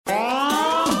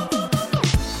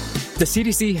The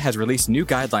CDC has released new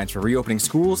guidelines for reopening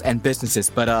schools and businesses,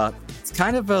 but it's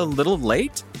kind of a little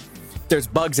late. There's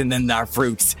bugs in our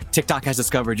fruits. TikTok has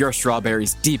discovered your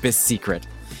strawberry's deepest secret.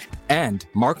 And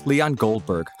Mark Leon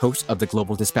Goldberg, host of the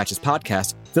Global Dispatches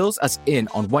podcast, fills us in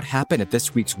on what happened at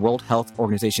this week's World Health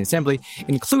Organization Assembly,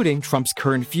 including Trump's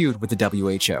current feud with the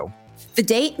WHO. The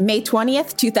date, May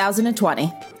 20th,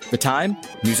 2020. The time,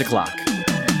 News O'Clock.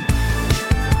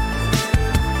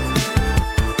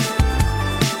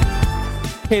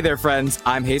 Hey there, friends.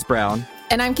 I'm Hayes Brown.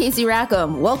 And I'm Casey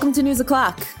Rackham. Welcome to News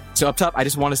O'Clock. So up top, I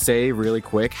just want to say really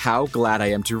quick how glad I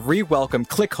am to re-welcome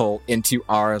Clickhole into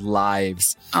our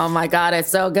lives. Oh my God, it's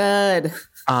so good.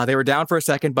 They were down for a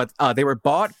second, but they were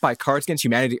bought by Cards Against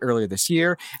Humanity earlier this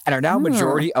year and are now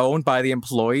majority owned by the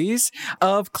employees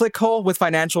of Clickhole with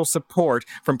financial support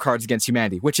from Cards Against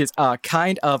Humanity, which is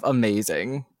kind of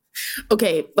amazing.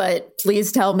 Okay, but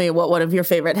please tell me what one of your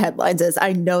favorite headlines is.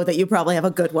 I know that you probably have a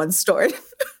good one stored.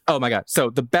 Oh my God. So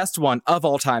the best one of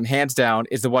all time, hands down,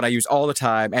 is the one I use all the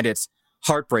time, and it's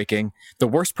heartbreaking. The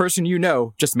worst person you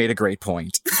know just made a great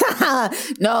point.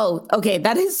 No, okay,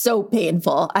 that is so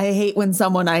painful. I hate when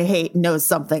someone I hate knows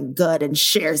something good and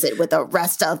shares it with the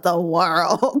rest of the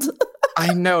world.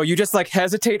 I know, you just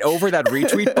hesitate over that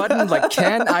retweet button.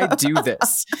 Can I do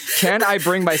this? Can I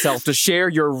bring myself to share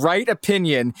your right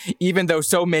opinion, even though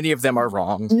so many of them are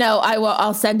wrong? No, I will.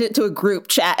 I'll send it to a group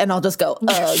chat and I'll just go,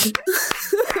 ugh.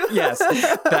 Yes,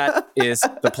 that is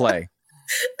the play.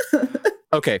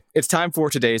 Okay, it's time for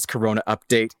today's Corona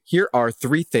update. Here are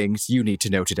 3 things you need to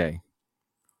know today.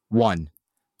 1.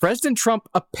 President Trump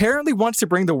apparently wants to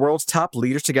bring the world's top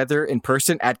leaders together in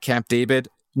person at Camp David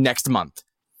next month.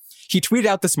 He tweeted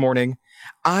out this morning,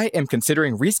 "I am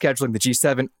considering rescheduling the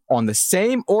G7 on the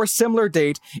same or similar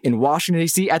date in Washington,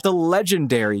 D.C. at the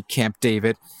legendary Camp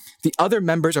David. The other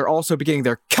members are also beginning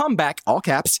their comeback, all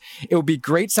caps. It will be a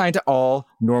great sign to all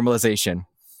normalization."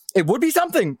 It would be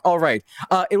something, all right.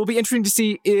 It will be interesting to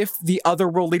see if the other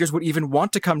world leaders would even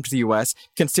want to come to the U.S.,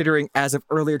 considering as of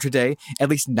earlier today, at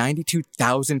least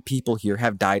 92,000 people here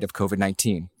have died of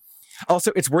COVID-19.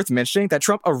 Also, it's worth mentioning that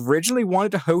Trump originally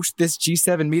wanted to host this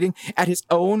G7 meeting at his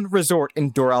own resort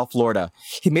in Doral, Florida.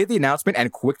 He made the announcement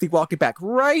and quickly walked it back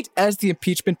right as the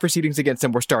impeachment proceedings against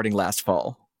him were starting last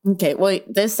fall. Okay,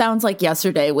 wait, this sounds like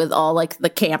yesterday with all the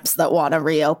camps that want to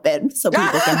reopen so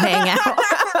people can hang out.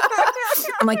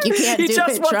 I'm like, you can't do it, He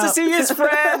just wants Trump. to see his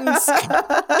friends.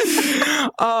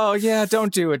 Oh, yeah,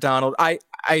 don't do it, Donald.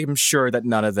 I'm sure that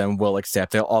none of them will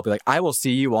accept. They'll all be like, I will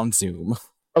see you on Zoom.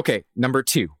 Okay, number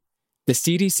 2. The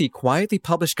CDC quietly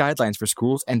published guidelines for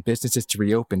schools and businesses to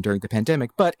reopen during the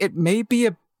pandemic, but it may be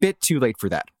a bit too late for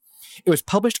that. It was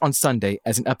published on Sunday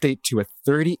as an update to a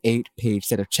 38-page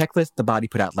set of checklists the body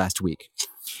put out last week.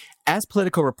 As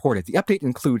Politico reported, the update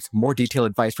includes more detailed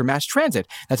advice for mass transit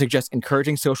that suggests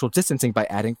encouraging social distancing by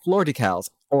adding floor decals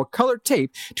or colored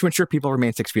tape to ensure people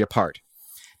remain 6 feet apart.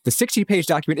 The 60-page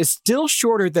document is still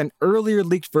shorter than earlier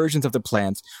leaked versions of the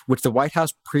plans, which the White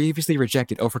House previously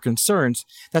rejected over concerns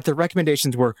that the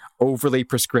recommendations were overly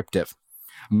prescriptive.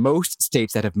 Most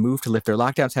states that have moved to lift their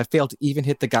lockdowns have failed to even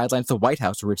hit the guidelines the White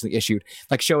House originally issued,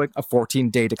 like showing a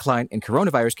 14-day decline in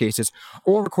coronavirus cases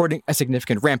or recording a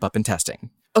significant ramp-up in testing.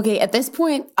 Okay, at this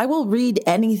point, I will read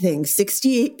anything,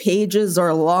 68 pages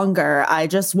or longer. I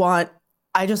just want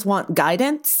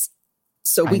guidance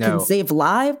so we can save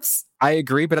lives. I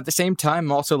agree, but at the same time,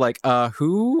 I'm also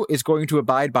who is going to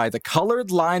abide by the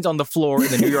colored lines on the floor in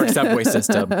the New York subway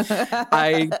system?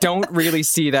 I don't really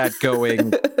see that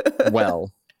going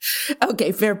well.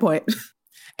 Okay, fair point.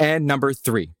 And number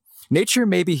 3, nature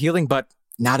may be healing, but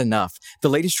not enough. The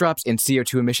latest drops in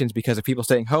CO2 emissions because of people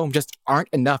staying home just aren't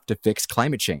enough to fix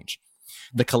climate change.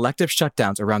 The collective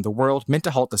shutdowns around the world meant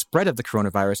to halt the spread of the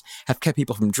coronavirus have kept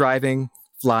people from driving,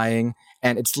 flying,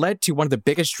 and it's led to one of the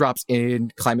biggest drops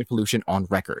in climate pollution on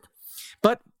record.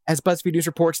 But as BuzzFeed News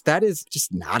reports, that is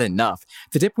just not enough.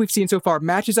 The dip we've seen so far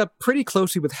matches up pretty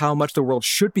closely with how much the world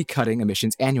should be cutting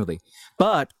emissions annually.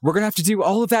 But we're going to have to do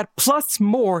all of that plus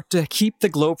more to keep the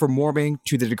globe from warming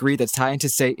to the degree that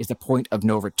scientists say is the point of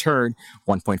no return,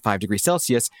 1.5 degrees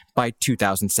Celsius, by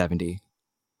 2070.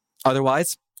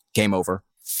 Otherwise, game over.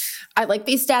 I like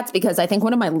these stats because I think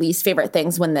one of my least favorite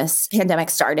things when this pandemic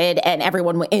started and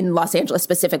everyone in Los Angeles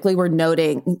specifically were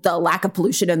noting the lack of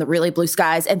pollution and the really blue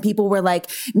skies. And people were like,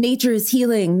 nature is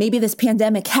healing. Maybe this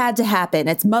pandemic had to happen.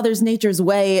 It's Mother's Nature's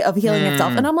way of healing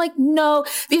itself. And I'm like, no,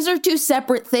 these are 2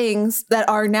 separate things that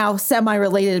are now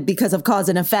semi-related because of cause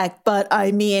and effect. But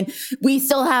I mean, we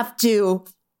still have to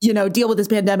deal with this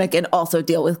pandemic and also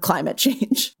deal with climate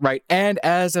change. Right. And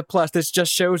as a plus, this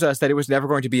just shows us that it was never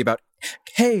going to be about,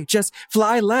 hey, just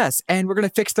fly less and we're going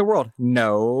to fix the world.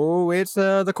 No, it's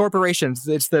the corporations.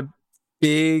 It's the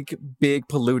big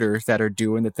polluters that are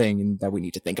doing the thing that we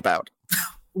need to think about.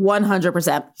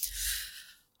 100%.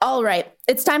 All right.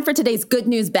 It's time for today's good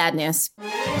news, bad news.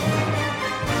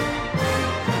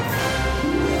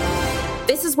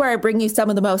 This is where I bring you some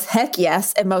of the most heck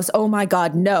yes and most oh my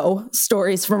God no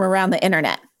stories from around the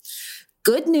internet.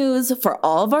 Good news for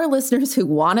all of our listeners who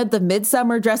wanted the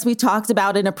midsummer dress we talked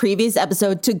about in a previous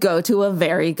episode to go to a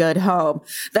very good home.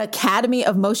 The Academy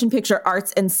of Motion Picture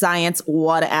Arts and Science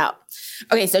won out.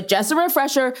 Okay, so just a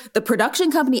refresher, the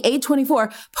production company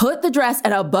A24 put the dress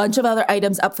and a bunch of other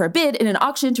items up for bid in an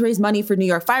auction to raise money for New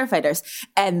York firefighters.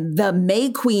 And the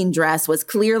May Queen dress was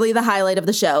clearly the highlight of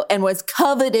the show and was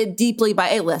coveted deeply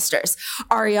by A-listers.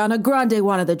 Ariana Grande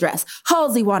wanted the dress.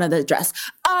 Halsey wanted the dress.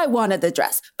 I wanted the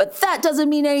dress. But that doesn't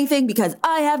mean anything because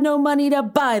I have no money to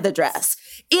buy the dress.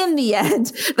 In the end,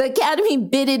 the Academy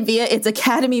bidded via its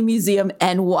Academy Museum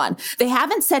and won. They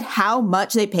haven't said how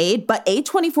much they paid, but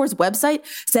A24's website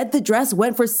said the dress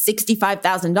went for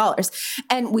 $65,000.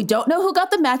 And we don't know who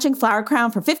got the matching flower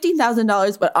crown for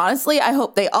 $15,000, but honestly, I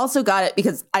hope they also got it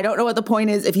because I don't know what the point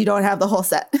is if you don't have the whole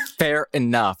set. Fair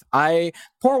enough. I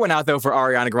pour one out, though, for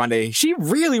Ariana Grande. She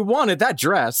really wanted that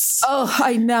dress. Oh,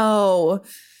 I know.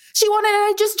 She wanted it.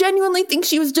 I just genuinely think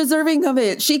she was deserving of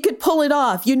it. She could pull it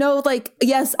off.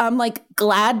 Yes, I'm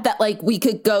glad that we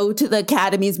could go to the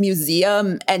Academy's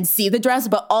museum and see the dress,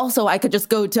 but also I could just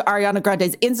go to Ariana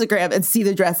Grande's Instagram and see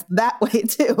the dress that way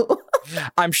too.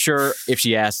 I'm sure if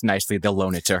she asks nicely, they'll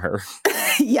loan it to her.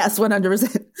 Yes,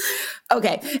 100%.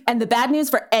 Okay. And the bad news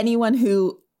for anyone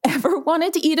who ever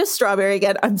wanted to eat a strawberry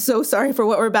again, I'm so sorry for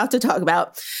what we're about to talk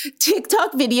about.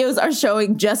 TikTok videos are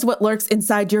showing just what lurks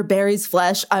inside your berry's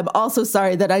flesh. I'm also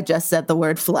sorry that I just said the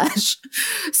word flesh.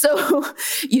 So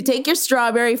you take your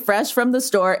strawberry fresh from the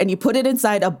store and you put it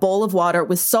inside a bowl of water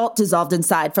with salt dissolved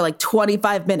inside for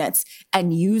 25 minutes.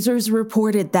 And users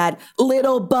reported that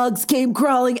little bugs came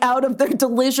crawling out of their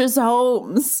delicious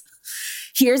homes.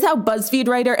 Here's how BuzzFeed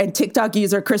writer and TikTok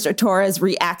user Krista Torres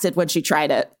reacted when she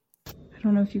tried it. I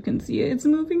don't know if you can see it. It's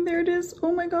moving. There it is.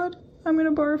 Oh my God. I'm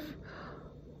gonna barf.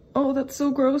 Oh, that's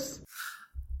so gross.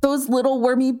 Those little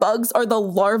wormy bugs are the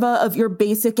larva of your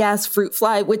basic ass fruit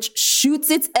fly, which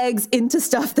shoots its eggs into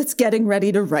stuff that's getting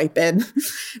ready to ripen.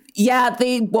 Yeah,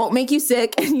 they won't make you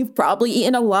sick, and you've probably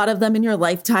eaten a lot of them in your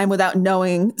lifetime without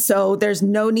knowing, so there's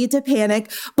no need to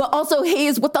panic. But also,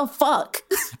 Hayes, what the fuck?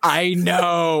 I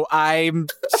know. I'm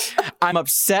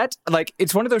upset.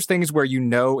 It's one of those things where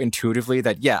intuitively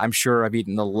that, yeah, I'm sure I've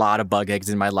eaten a lot of bug eggs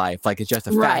in my life. It's just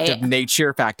a fact of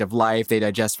nature, fact of life. They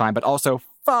digest fine, but also,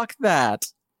 fuck that.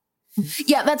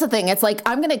 Yeah, that's the thing. It's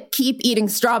I'm going to keep eating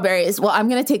strawberries. Well, I'm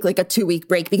going to take a 2-week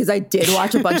break because I did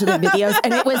watch a bunch of the videos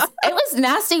and it was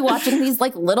nasty watching these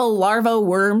little larva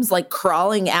worms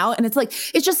crawling out. And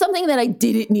it's just something that I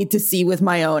didn't need to see with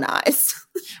my own eyes.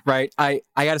 Right. I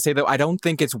got to say, though, I don't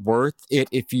think it's worth it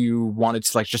if you wanted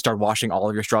to just start washing all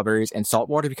of your strawberries in salt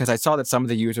water, because I saw that some of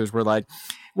the users were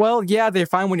well, yeah, they're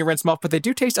fine when you rinse them off, but they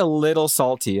do taste a little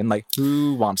salty. And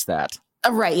who wants that?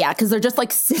 Right, yeah, because they're just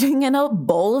sitting in a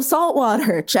bowl of salt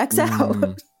water. Checks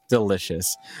out.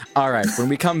 Delicious. All right, when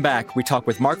we come back, we talk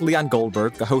with Mark Leon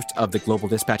Goldberg, the host of the Global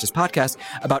Dispatches podcast,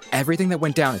 about everything that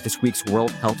went down at this week's World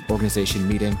Health Organization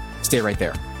meeting. Stay right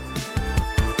there.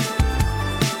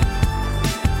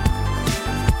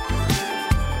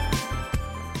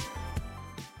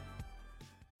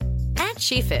 At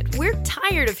SheFit, we're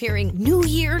tired of hearing new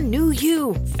year, new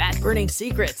you, fat-burning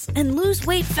secrets, and lose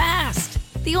weight fast.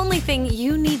 The only thing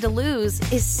you need to lose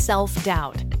is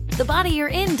self-doubt. The body you're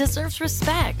in deserves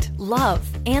respect, love,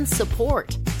 and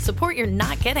support. Support you're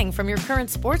not getting from your current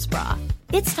sports bra.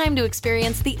 It's time to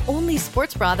experience the only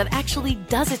sports bra that actually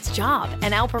does its job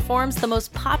and outperforms the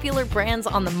most popular brands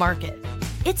on the market.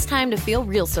 It's time to feel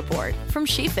real support from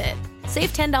SheFit.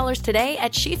 Save $10 today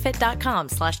at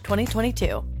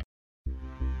SheFit.com/2022.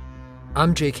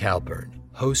 I'm Jake Halpern,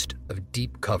 host of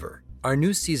Deep Cover. Our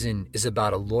new season is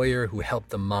about a lawyer who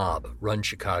helped the mob run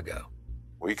Chicago.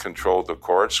 We controlled the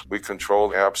courts. We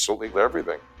controlled absolutely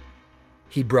everything.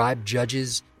 He bribed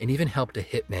judges and even helped a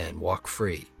hitman walk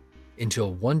free.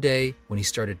 Until one day when he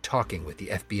started talking with the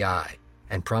FBI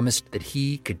and promised that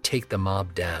he could take the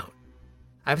mob down.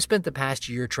 I've spent the past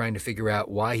year trying to figure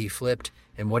out why he flipped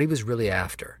and what he was really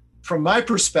after. From my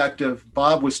perspective,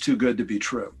 Bob was too good to be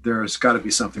true. There's got to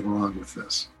be something wrong with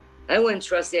this. I wouldn't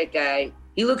trust that guy.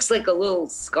 He looks like a little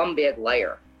scumbag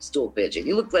liar, stool pigeon.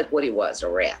 He looked like what he was, a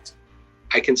rat.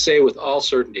 I can say with all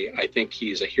certainty, I think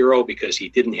he's a hero because he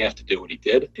didn't have to do what he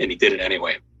did, and he did it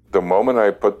anyway. The moment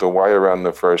I put the wire on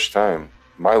the first time,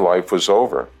 my life was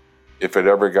over. If it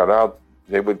ever got out,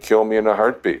 they would kill me in a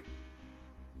heartbeat.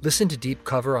 Listen to Deep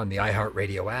Cover on the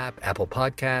iHeartRadio app, Apple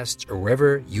Podcasts, or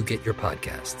wherever you get your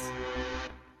podcasts.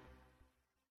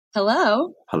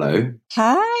 Hello. Hello.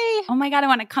 Hi. Oh my God, I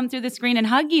want to come through the screen and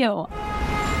hug you.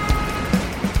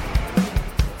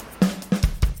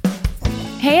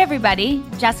 Hey everybody,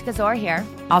 Jessica Zor here,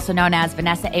 also known as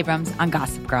Vanessa Abrams on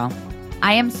Gossip Girl.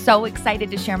 I am so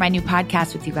excited to share my new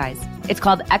podcast with you guys. It's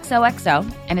called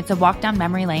XOXO, and it's a walk down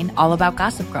memory lane all about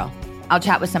Gossip Girl. I'll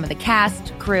chat with some of the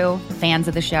cast, crew, fans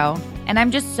of the show, and I'm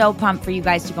just so pumped for you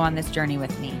guys to go on this journey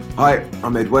with me. Hi,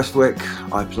 I'm Ed Westwick.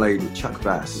 I played Chuck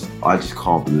Bass. I just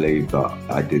can't believe that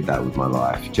I did that with my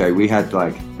life. Jay, we had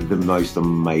the most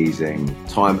amazing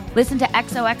time. Listen to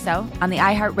XOXO on the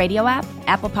iHeartRadio app,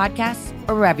 Apple Podcasts,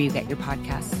 or wherever you get your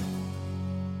podcasts.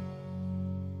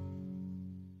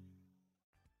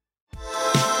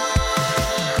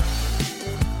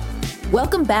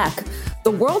 Welcome back.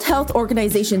 The World Health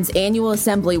Organization's annual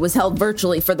assembly was held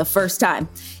virtually for the first time.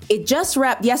 It just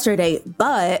wrapped yesterday,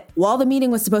 but while the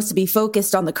meeting was supposed to be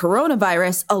focused on the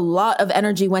coronavirus, a lot of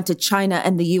energy went to China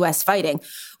and the U.S. fighting,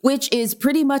 which is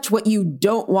pretty much what you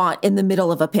don't want in the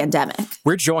middle of a pandemic.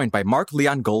 We're joined by Mark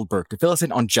Leon Goldberg to fill us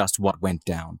in on just what went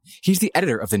down. He's the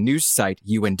editor of the news site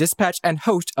UN Dispatch and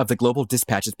host of the Global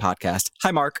Dispatches podcast. Hi,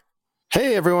 Mark.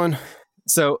 Hey, everyone.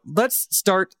 So let's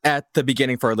start at the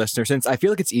beginning for our listeners, since I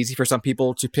feel like it's easy for some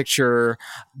people to picture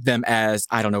them as,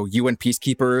 UN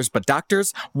peacekeepers, but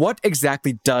doctors. What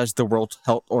exactly does the World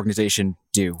Health Organization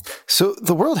do? So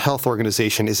the World Health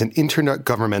Organization is an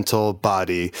intergovernmental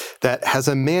body that has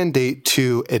a mandate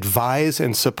to advise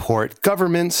and support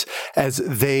governments as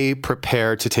they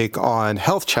prepare to take on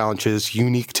health challenges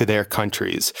unique to their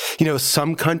countries.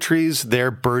 Some countries,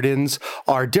 their burdens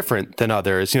are different than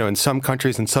others. In some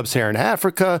countries in sub-Saharan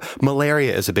Africa,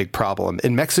 malaria is a big problem.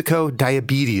 In Mexico,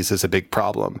 diabetes is a big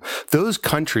problem. Those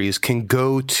countries can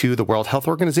go to the World Health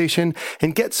Organization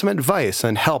and get some advice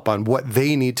and help on what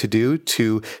they need to do to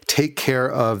take care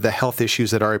of the health issues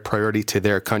that are a priority to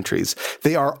their countries.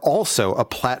 They are also a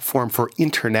platform for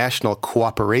international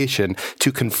cooperation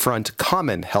to confront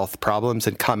common health problems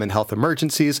and common health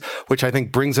emergencies, which I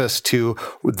think brings us to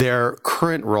their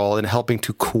current role in helping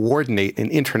to coordinate an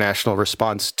international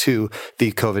response to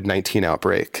the COVID-19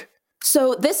 outbreak.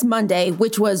 So this Monday,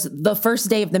 which was the first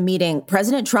day of the meeting,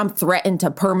 President Trump threatened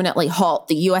to permanently halt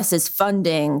the U.S.'s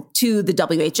funding to the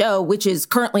WHO, which is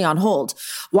currently on hold.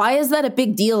 Why is that a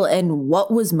big deal, and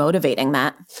what was motivating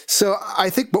that? So I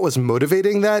think what was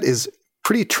motivating that is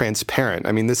pretty transparent.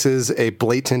 I mean, this is a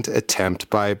blatant attempt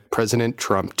by President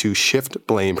Trump to shift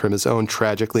blame from his own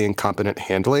tragically incompetent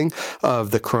handling of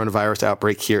the coronavirus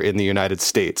outbreak here in the United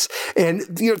States. And,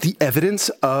 the evidence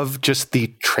of just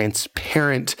the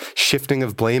transparent shifting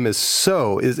of blame is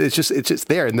just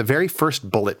there in the very first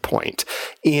bullet point.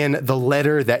 In the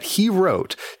letter that he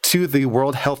wrote to the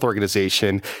World Health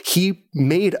Organization, he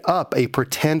made up a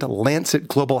pretend Lancet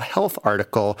Global Health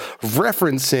article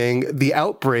referencing the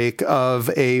outbreak of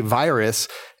a virus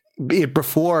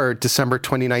before December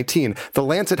 2019. The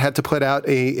Lancet had to put out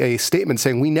a statement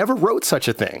saying, we never wrote such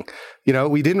a thing.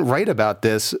 We didn't write about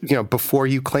this, before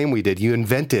you claim we did. You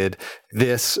invented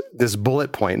this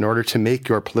bullet point in order to make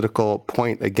your political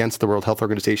point against the World Health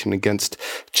Organization, against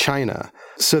China.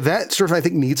 So that sort of, I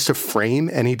think, needs to frame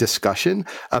any discussion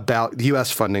about the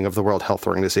U.S. funding of the World Health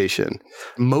Organization.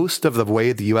 Most of the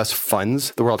way the U.S.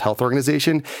 funds the World Health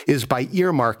Organization is by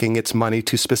earmarking its money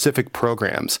to specific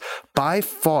programs. By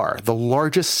far, the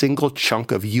largest single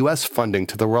chunk of U.S. funding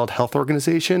to the World Health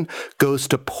Organization goes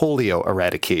to polio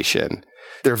eradication.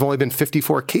 There have only been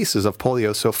 54 cases of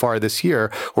polio so far this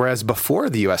year, whereas before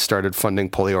the U.S. started funding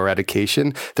polio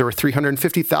eradication, there were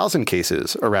 350,000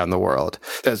 cases around the world.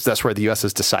 That's where the U.S.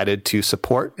 has decided to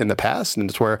support in the past, and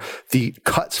it's where the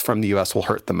cuts from the U.S. will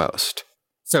hurt the most.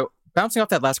 So, bouncing off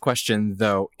that last question,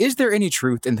 though, is there any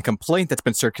truth in the complaint that's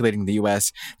been circulating in the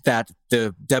U.S. that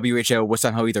the WHO was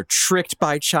somehow either tricked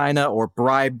by China or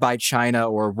bribed by China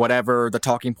or whatever the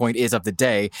talking point is of the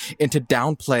day into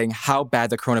downplaying how bad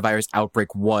the coronavirus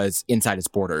outbreak was inside its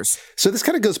borders? So this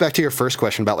kind of goes back to your first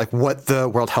question about what the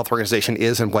World Health Organization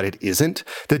is and what it isn't.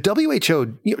 The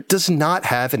WHO does not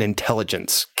have an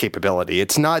intelligence capability. It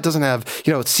doesn't have,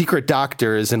 secret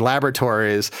doctors and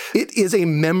laboratories. It is a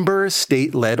member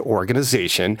state-led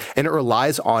organization, and it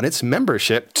relies on its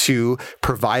membership to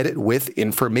provide it with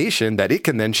information that it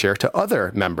can then share to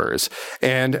other members.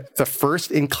 And the first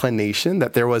inclination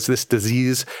that there was this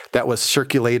disease that was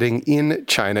circulating in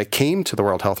China came to the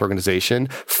World Health Organization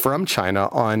from China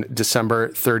on December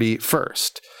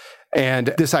 31st. And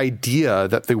this idea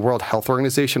that the World Health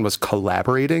Organization was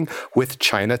collaborating with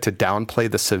China to downplay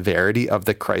the severity of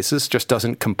the crisis just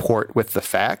doesn't comport with the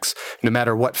facts, no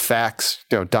matter what facts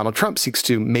Donald Trump seeks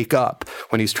to make up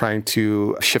when he's trying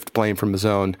to shift blame from his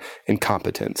own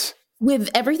incompetence.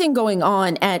 With everything going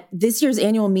on at this year's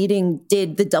annual meeting,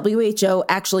 did the WHO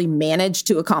actually manage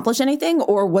to accomplish anything,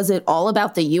 or was it all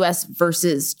about the U.S.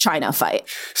 versus China fight?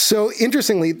 So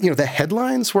interestingly, the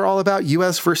headlines were all about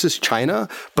U.S. versus China,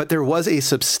 but there was a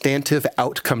substantive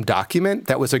outcome document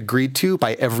that was agreed to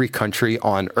by every country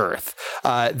on Earth.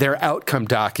 Their outcome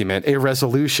document, a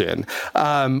resolution,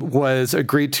 was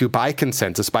agreed to by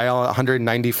consensus by all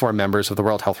 194 members of the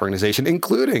World Health Organization,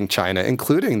 including China,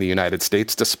 including the United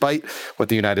States, despite what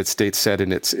the United States said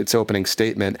in its opening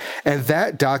statement. And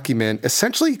that document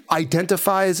essentially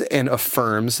identifies and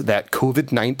affirms that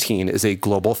COVID-19 is a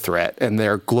global threat, and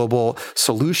their global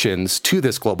solutions to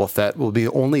this global threat will be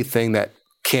the only thing that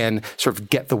can sort of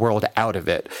get the world out of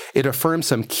it. It affirms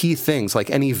some key things,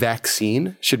 like any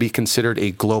vaccine should be considered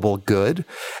a global good,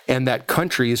 and that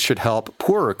countries should help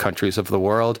poorer countries of the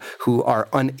world who are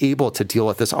unable to deal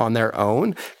with this on their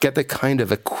own get the kind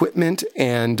of equipment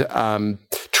and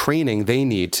training they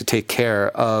need to take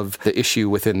care of the issue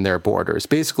within their borders.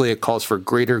 Basically, it calls for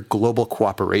greater global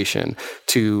cooperation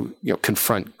to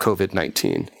confront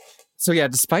COVID-19. So yeah,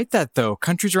 despite that, though,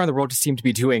 countries around the world just seem to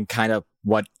be doing kind of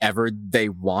whatever they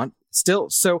want still.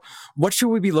 So what should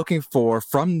we be looking for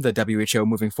from the WHO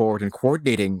moving forward and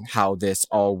coordinating how this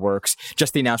all works?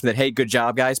 Just the announcement that, hey, good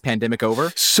job, guys, pandemic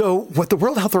over? So what the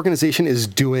World Health Organization is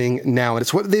doing now, and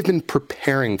it's what they've been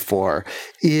preparing for,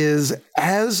 is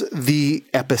as the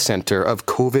epicenter of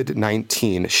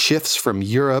COVID-19 shifts from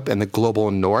Europe and the global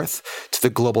north to the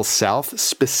global south,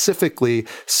 specifically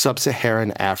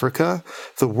sub-Saharan Africa,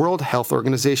 the World Health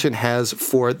Organization has,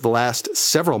 for the last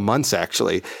several months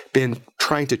actually, been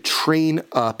trying to train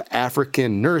up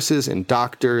African nurses and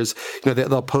doctors.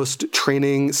 They'll post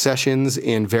training sessions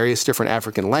in various different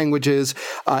African languages.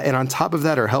 And on top of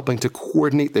that are helping to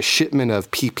coordinate the shipment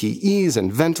of PPEs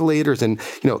and ventilators and,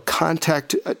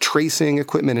 contact tracing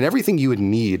equipment and everything you would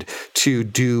need to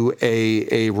do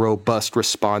a robust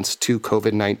response to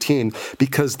COVID-19.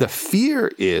 Because the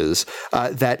fear is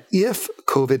that if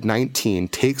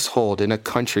COVID-19 takes hold in a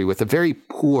country with a very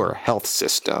poor health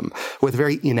system, with a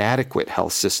very inadequate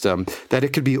health system, that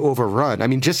it could be overrun. I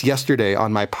mean, just yesterday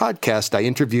on my podcast, I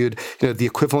interviewed the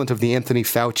equivalent of the Anthony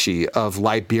Fauci of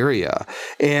Liberia.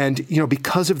 And,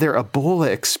 because of their Ebola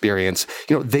experience,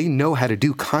 they know how to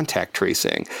do contact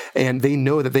tracing, and they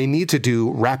know that they need to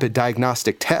do rapid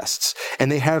diagnostic tests.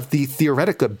 And they have the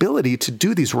theoretic ability to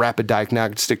do these rapid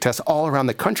diagnostic tests all around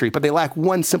the country, but they lack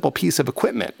one simple piece of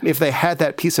equipment. If they had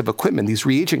that piece of equipment, these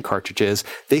reagent cartridges,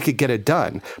 they could get it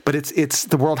done. But it's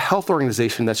the World Health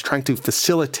Organization that's trying to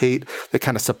facilitate the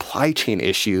kind of supply chain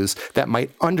issues that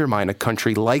might undermine a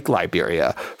country like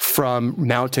Liberia from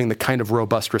mounting the kind of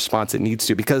robust response it needs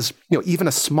to, because even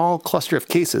a small cluster of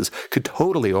cases could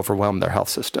totally overwhelm their health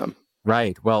system.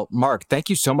 Right. Well, Mark, thank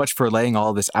you so much for laying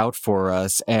all this out for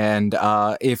us. And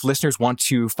if listeners want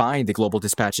to find the Global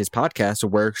Dispatches podcast,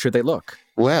 where should they look?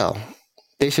 Well,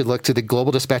 they should look to the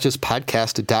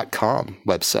globaldispatchespodcast.com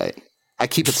website. I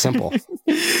keep it simple.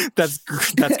 That's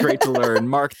great to learn.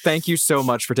 Mark, thank you so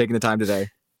much for taking the time today.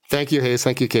 Thank you, Hayes.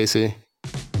 Thank you, Casey.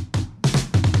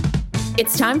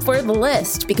 It's time for the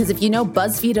list, because if you know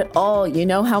BuzzFeed at all, you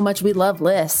know how much we love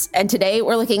lists. And today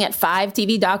we're looking at 5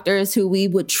 TV doctors who we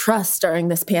would trust during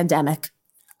this pandemic.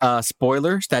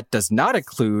 Spoilers, that does not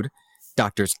include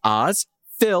Doctors Oz,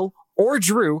 Phil, or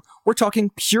Drew. We're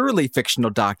talking purely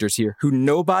fictional doctors here who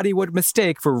nobody would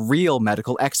mistake for real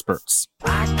medical experts.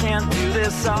 I can't do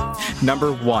this all.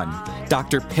 Number 1,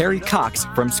 Dr. Perry Cox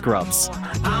from Scrubs.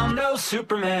 I'm no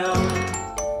Superman.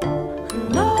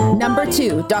 Number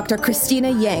 2, Dr.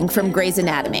 Christina Yang from Grey's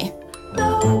Anatomy.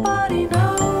 Nobody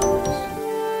knows.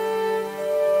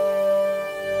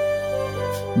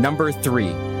 Number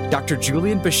 3, Dr.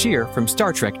 Julian Bashir from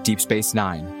Star Trek Deep Space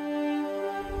Nine.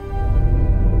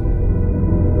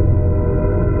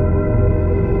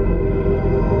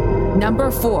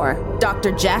 Number 4,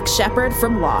 Dr. Jack Shepard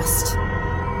from Lost.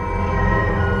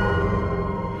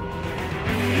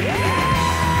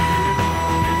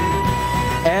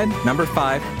 And number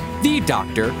 5, the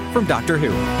Doctor from Doctor Who.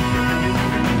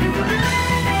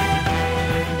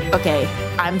 Okay,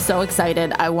 I'm so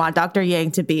excited. I want Dr.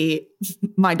 Yang to be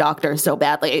my doctor so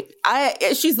badly.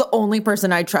 She's the only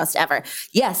person I trust ever.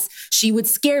 Yes, she would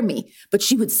scare me, but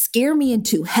she would scare me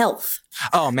into health.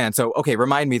 Oh, man. So, okay,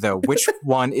 remind me, though, which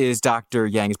one is Dr.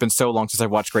 Yang? It's been so long since I've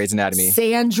watched Grey's Anatomy.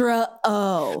 Sandra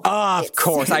Oh. Of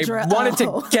course. Sandra I wanted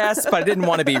to guess, but I didn't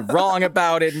want to be wrong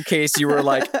about it in case you were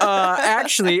like,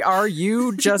 actually, do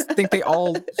you think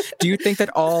that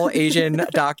all Asian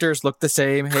doctors look the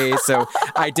same? Hey, so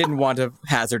I didn't want to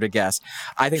hazard a guess.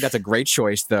 I think that's a great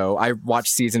choice, though. I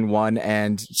watched season 1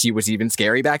 and she was even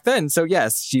scary back then. So,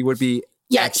 yes, she would be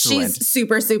excellent. She's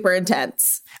super, super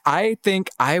intense. I think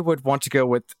I would want to go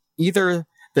with either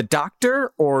the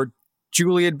doctor or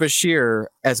Julian Bashir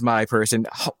as my person.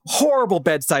 Horrible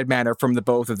bedside manner from the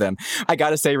both of them. I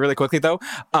gotta say really quickly though,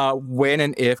 when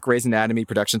and if Grey's Anatomy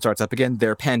production starts up again,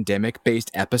 their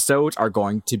pandemic-based episodes are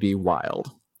going to be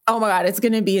wild. Oh my God, it's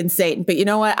going to be insane. But you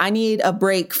know what? I need a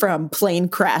break from plane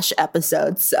crash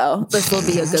episodes. So this will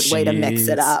be a good way to mix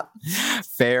it up.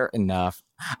 Fair enough.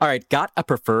 All right, got a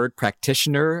preferred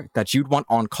practitioner that you'd want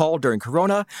on call during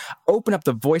Corona? Open up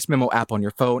the voice memo app on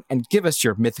your phone and give us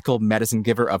your mythical medicine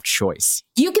giver of choice.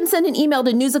 You can send an email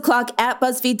to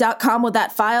newsoclock@buzzfeed.com with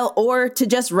that file, or to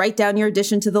just write down your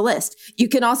addition to the list. You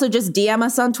can also just DM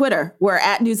us on Twitter. We're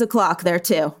at newsoclock there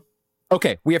too.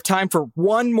 Okay, we have time for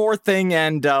one more thing,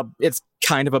 and it's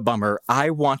kind of a bummer. I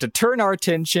want to turn our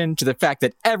attention to the fact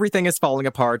that everything is falling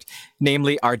apart,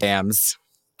 namely our dams.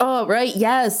 Oh, right.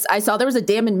 Yes. I saw there was a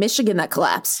dam in Michigan that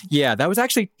collapsed. Yeah, that was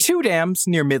actually 2 dams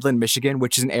near Midland, Michigan,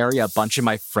 which is an area a bunch of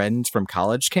my friends from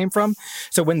college came from.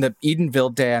 So when the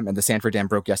Edenville Dam and the Sanford Dam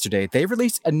broke yesterday, they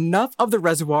released enough of the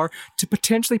reservoir to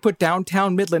potentially put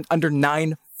downtown Midland under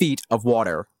 9 feet of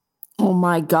water. Oh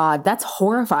my God, that's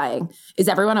horrifying. Is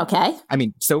everyone okay? I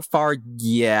mean, so far,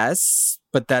 yes,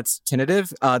 but that's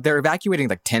tentative. They're evacuating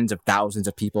like tens of thousands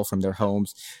of people from their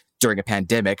homes during a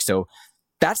pandemic, so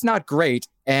that's not great.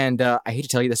 And I hate to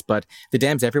tell you this, but the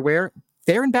dams everywhere,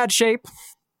 they're in bad shape.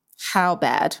 How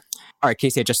bad? All right,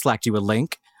 Casey, I just slacked you a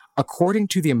link. According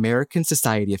to the American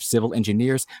Society of Civil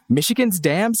Engineers, Michigan's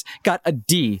dams got a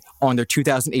D on their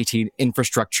 2018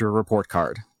 infrastructure report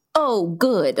card. Oh,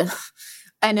 good.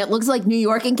 And it looks like New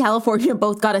York and California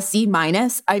both got a C-.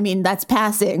 I mean, that's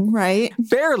passing, right?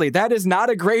 Barely. That is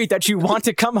not a grade that you want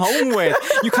to come home with.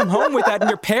 You come home with that and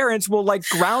your parents will like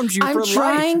ground you for life. I'm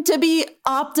trying to be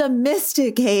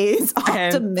optimistic, Hayes.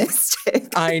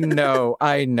 Optimistic. I know.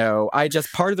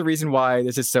 Part of the reason why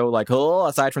this is so like,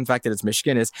 aside from the fact that it's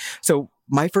Michigan is, so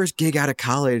my first gig out of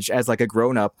college as like a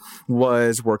grown-up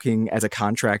was working as a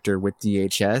contractor with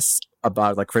DHS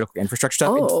about like critical infrastructure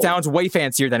stuff. Oh. It sounds way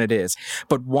fancier than it is.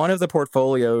 But one of the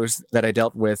portfolios that I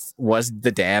dealt with was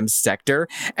the dams sector.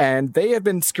 And they have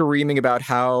been screaming about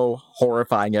how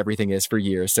horrifying everything is for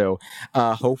years. So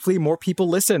hopefully more people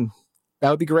listen.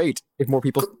 That would be great if more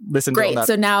people listen. Great.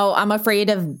 So now I'm afraid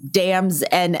of dams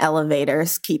and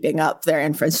elevators keeping up their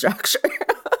infrastructure.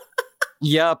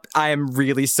 Yep, I am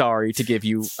really sorry to give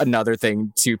you another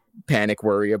thing to panic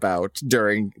worry about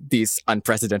during these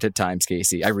unprecedented times,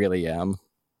 Casey. I really am.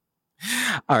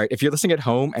 All right, if you're listening at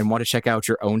home and want to check out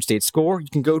your own state score, you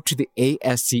can go to the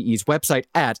ASCE's website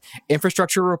at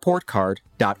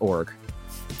infrastructurereportcard.org.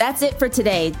 That's it for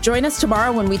today. Join us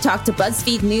tomorrow when we talk to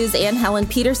BuzzFeed News and Helen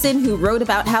Peterson, who wrote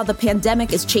about how the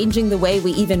pandemic is changing the way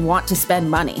we even want to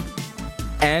spend money.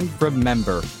 And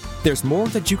remember, there's more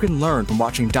that you can learn from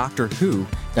watching Doctor Who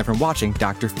than from watching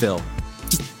Dr. Phil.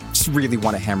 Just really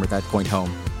want to hammer that point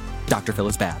home. Dr. Phil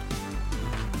is bad.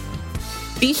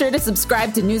 Be sure to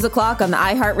subscribe to News O'Clock on the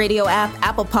iHeartRadio app,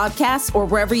 Apple Podcasts, or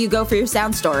wherever you go for your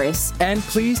sound stories. And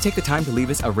please take the time to leave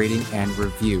us a rating and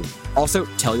review. Also,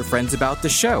 tell your friends about the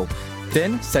show.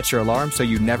 Then set your alarm so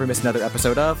you never miss another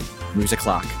episode of News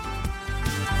O'Clock.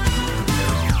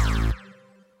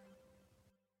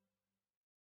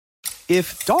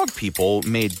 If dog people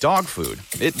made dog food,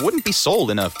 it wouldn't be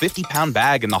sold in a 50-pound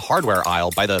bag in the hardware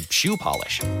aisle by the shoe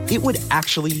polish. It would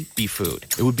actually be food.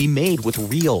 It would be made with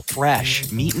real, fresh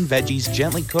meat and veggies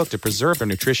gently cooked to preserve their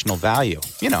nutritional value.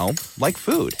 You know, like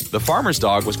food. The Farmer's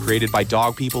Dog was created by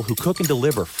dog people who cook and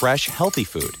deliver fresh, healthy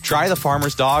food. Try the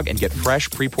Farmer's Dog and get fresh,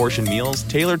 pre-portioned meals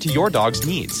tailored to your dog's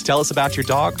needs. Tell us about your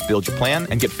dog, build your plan,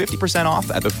 and get 50%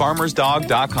 off at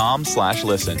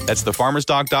thefarmersdog.com/listen. That's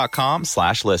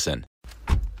thefarmersdog.com/listen.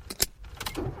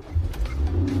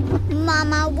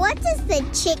 Mama, what does the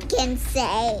chicken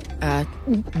say?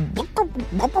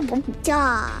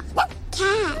 Dog.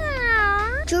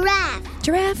 Cat. Giraffe.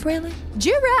 Giraffe, really?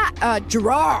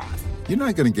 Giraffe. You're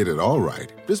not going to get it all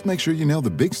right. Just make sure you nail the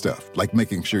big stuff, like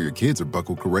making sure your kids are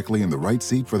buckled correctly in the right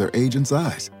seat for their age and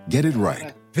size. Get it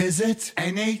right. Visit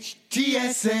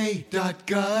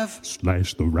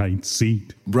NHTSA.gov/the right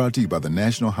seat. Brought to you by the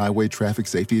National Highway Traffic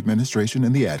Safety Administration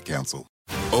and the Ad Council.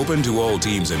 Open to all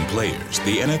teams and players,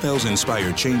 the NFL's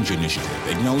Inspire Change initiative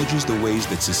acknowledges the ways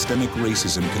that systemic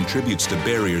racism contributes to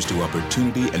barriers to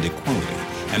opportunity and equality,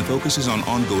 and focuses on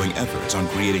ongoing efforts on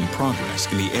creating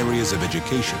progress in the areas of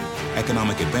education,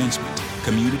 economic advancement,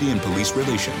 community and police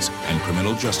relations, and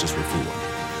criminal justice reform.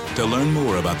 To learn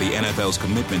more about the NFL's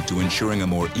commitment to ensuring a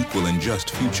more equal and just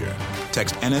future,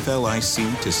 text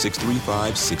NFLIC to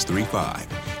 635-635.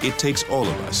 It takes all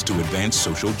of us to advance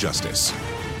social justice.